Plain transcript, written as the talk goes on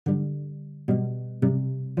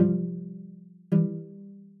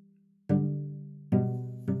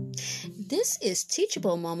This is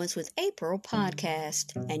Teachable Moments with April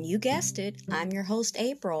podcast, and you guessed it, I'm your host,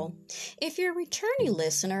 April. If you're a returning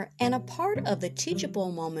listener and a part of the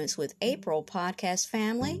Teachable Moments with April podcast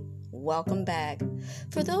family, welcome back.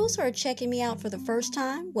 For those who are checking me out for the first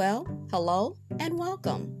time, well, hello and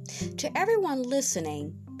welcome. To everyone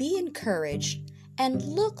listening, be encouraged and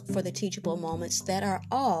look for the teachable moments that are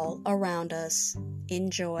all around us.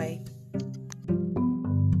 Enjoy.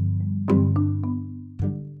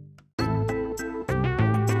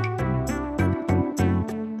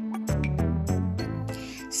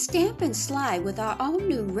 Stamp and slide with our own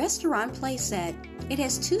new restaurant playset. It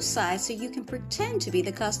has two sides so you can pretend to be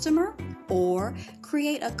the customer or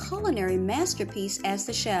create a culinary masterpiece as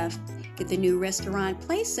the chef. Get the new restaurant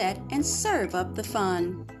playset and serve up the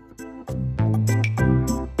fun.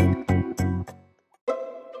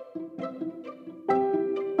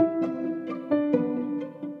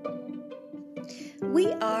 We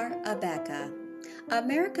are Abeka,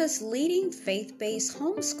 America's leading faith-based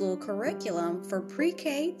homeschool curriculum for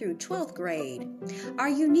pre-K through 12th grade. Our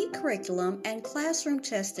unique curriculum and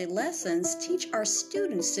classroom-tested lessons teach our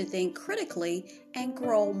students to think critically and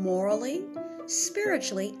grow morally,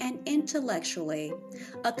 spiritually, and intellectually.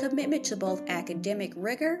 A commitment to both academic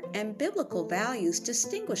rigor and biblical values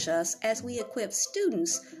distinguish us as we equip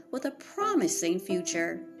students with a promising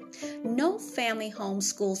future. No family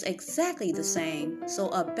homeschools exactly the same, so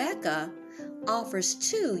Abeka offers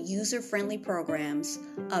two user-friendly programs,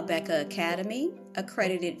 Abeka Academy,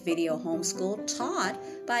 accredited video homeschool taught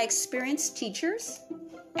by experienced teachers,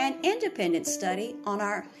 and independent study on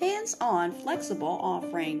our hands-on flexible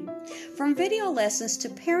offering. From video lessons to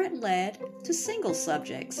parent-led to single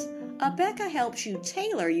subjects, Abeka helps you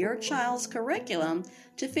tailor your child's curriculum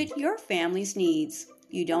to fit your family's needs.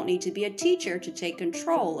 You don't need to be a teacher to take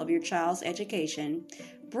control of your child's education.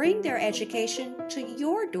 Bring their education to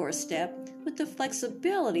your doorstep with the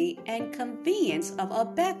flexibility and convenience of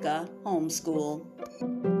Abeka Homeschool.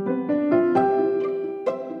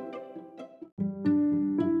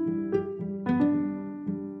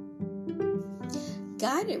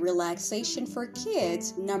 Guided Relaxation for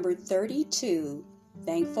Kids, number 32.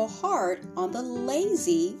 Thankful Heart on the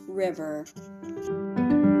Lazy River.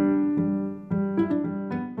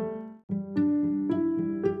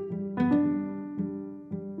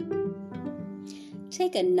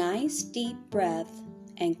 Take a nice deep breath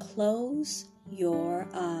and close your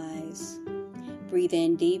eyes. Breathe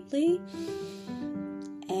in deeply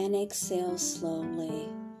and exhale slowly.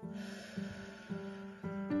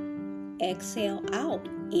 Exhale out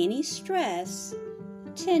any stress,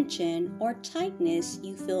 tension, or tightness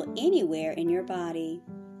you feel anywhere in your body.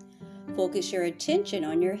 Focus your attention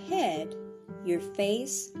on your head, your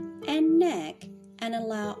face, and neck, and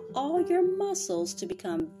allow all your muscles to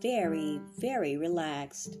become very, very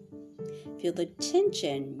relaxed. Feel the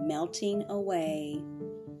tension melting away.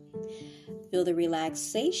 Feel the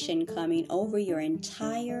relaxation coming over your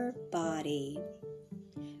entire body.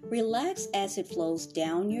 Relax as it flows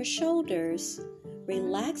down your shoulders,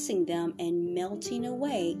 relaxing them and melting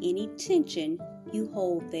away any tension you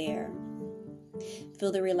hold there.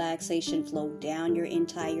 Feel the relaxation flow down your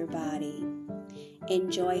entire body.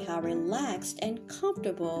 Enjoy how relaxed and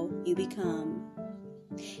comfortable you become.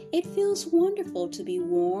 It feels wonderful to be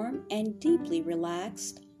warm and deeply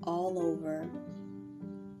relaxed all over.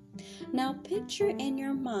 Now picture in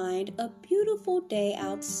your mind a beautiful day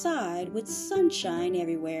outside with sunshine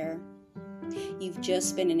everywhere. You've just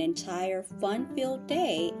spent an entire fun-filled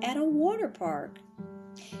day at a water park.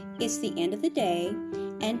 It's the end of the day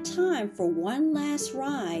and time for one last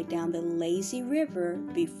ride down the lazy river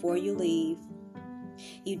before you leave.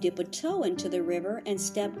 You dip a toe into the river and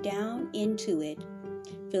step down into it,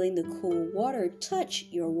 feeling the cool water touch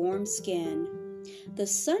your warm skin. The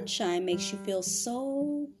sunshine makes you feel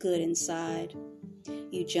so good inside.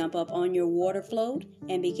 You jump up on your water float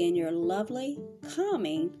and begin your lovely,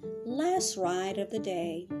 calming last ride of the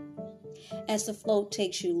day. As the float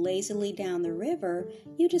takes you lazily down the river,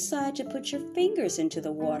 you decide to put your fingers into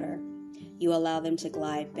the water. You allow them to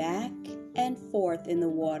glide back and forth in the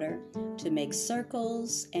water to make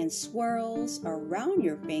circles and swirls around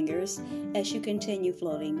your fingers as you continue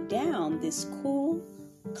floating down this cool,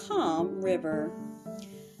 calm river.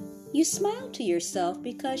 You smile to yourself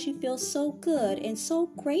because you feel so good and so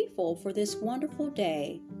grateful for this wonderful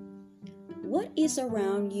day. What is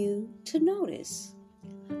around you to notice?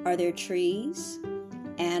 Are there trees,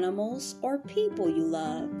 animals, or people you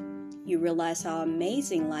love? You realize how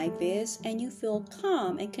amazing life is and you feel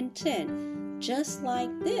calm and content, just like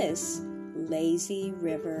this lazy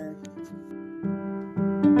river.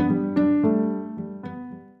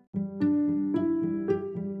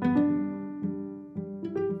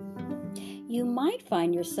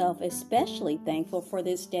 yourself especially thankful for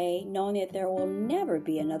this day, knowing that there will never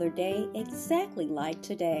be another day exactly like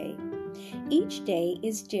today. Each day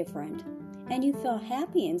is different, and you feel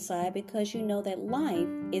happy inside because you know that life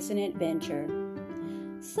is an adventure.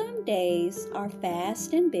 Some days are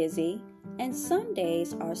fast and busy, and some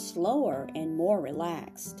days are slower and more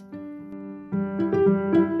relaxed.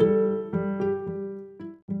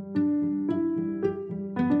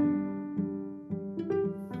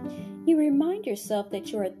 You remind yourself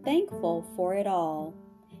that you are thankful for it all.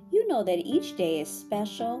 You know that each day is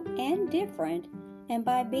special and different, and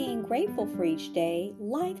by being grateful for each day,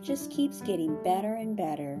 life just keeps getting better and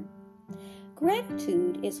better.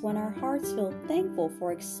 Gratitude is when our hearts feel thankful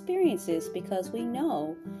for experiences because we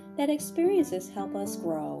know that experiences help us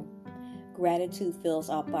grow. Gratitude fills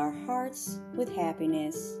up our hearts with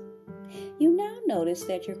happiness. You now notice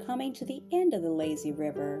that you're coming to the end of the lazy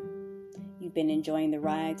river. You've been enjoying the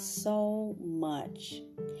ride so much.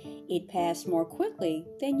 It passed more quickly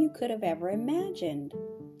than you could have ever imagined.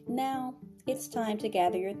 Now, it's time to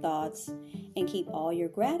gather your thoughts and keep all your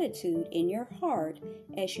gratitude in your heart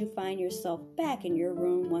as you find yourself back in your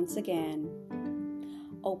room once again.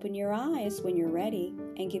 Open your eyes when you're ready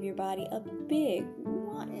and give your body a big,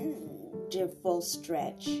 wonderful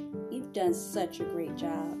stretch. You've done such a great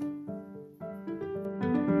job.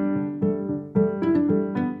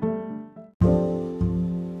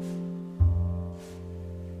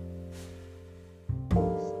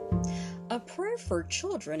 A prayer for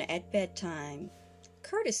children at bedtime,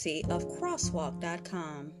 courtesy of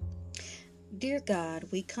crosswalk.com. Dear God,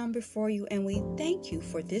 we come before you and we thank you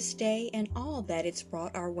for this day and all that it's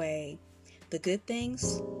brought our way, the good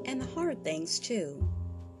things and the hard things too.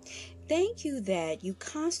 Thank you that you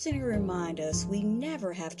constantly remind us we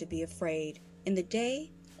never have to be afraid in the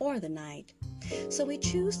day or the night. So we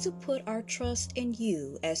choose to put our trust in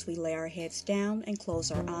you as we lay our heads down and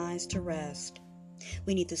close our eyes to rest.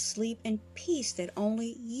 We need the sleep and peace that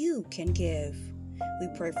only you can give. We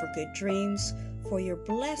pray for good dreams, for your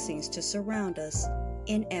blessings to surround us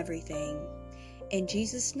in everything. In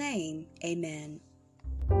Jesus' name, amen.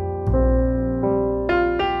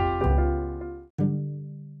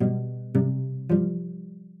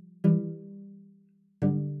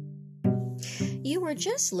 You were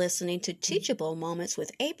just listening to Teachable Moments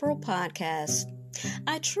with April podcast.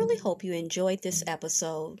 I truly hope you enjoyed this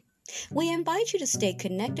episode. We invite you to stay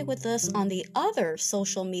connected with us on the other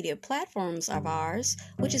social media platforms of ours,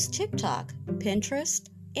 which is TikTok, Pinterest,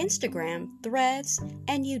 Instagram, Threads,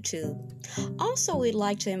 and YouTube. Also, we'd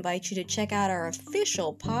like to invite you to check out our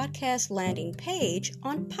official podcast landing page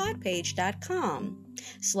on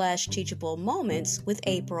podpage.com/teachable moments with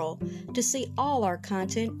April to see all our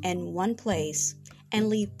content in one place and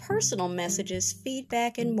leave personal messages,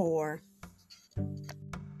 feedback, and more.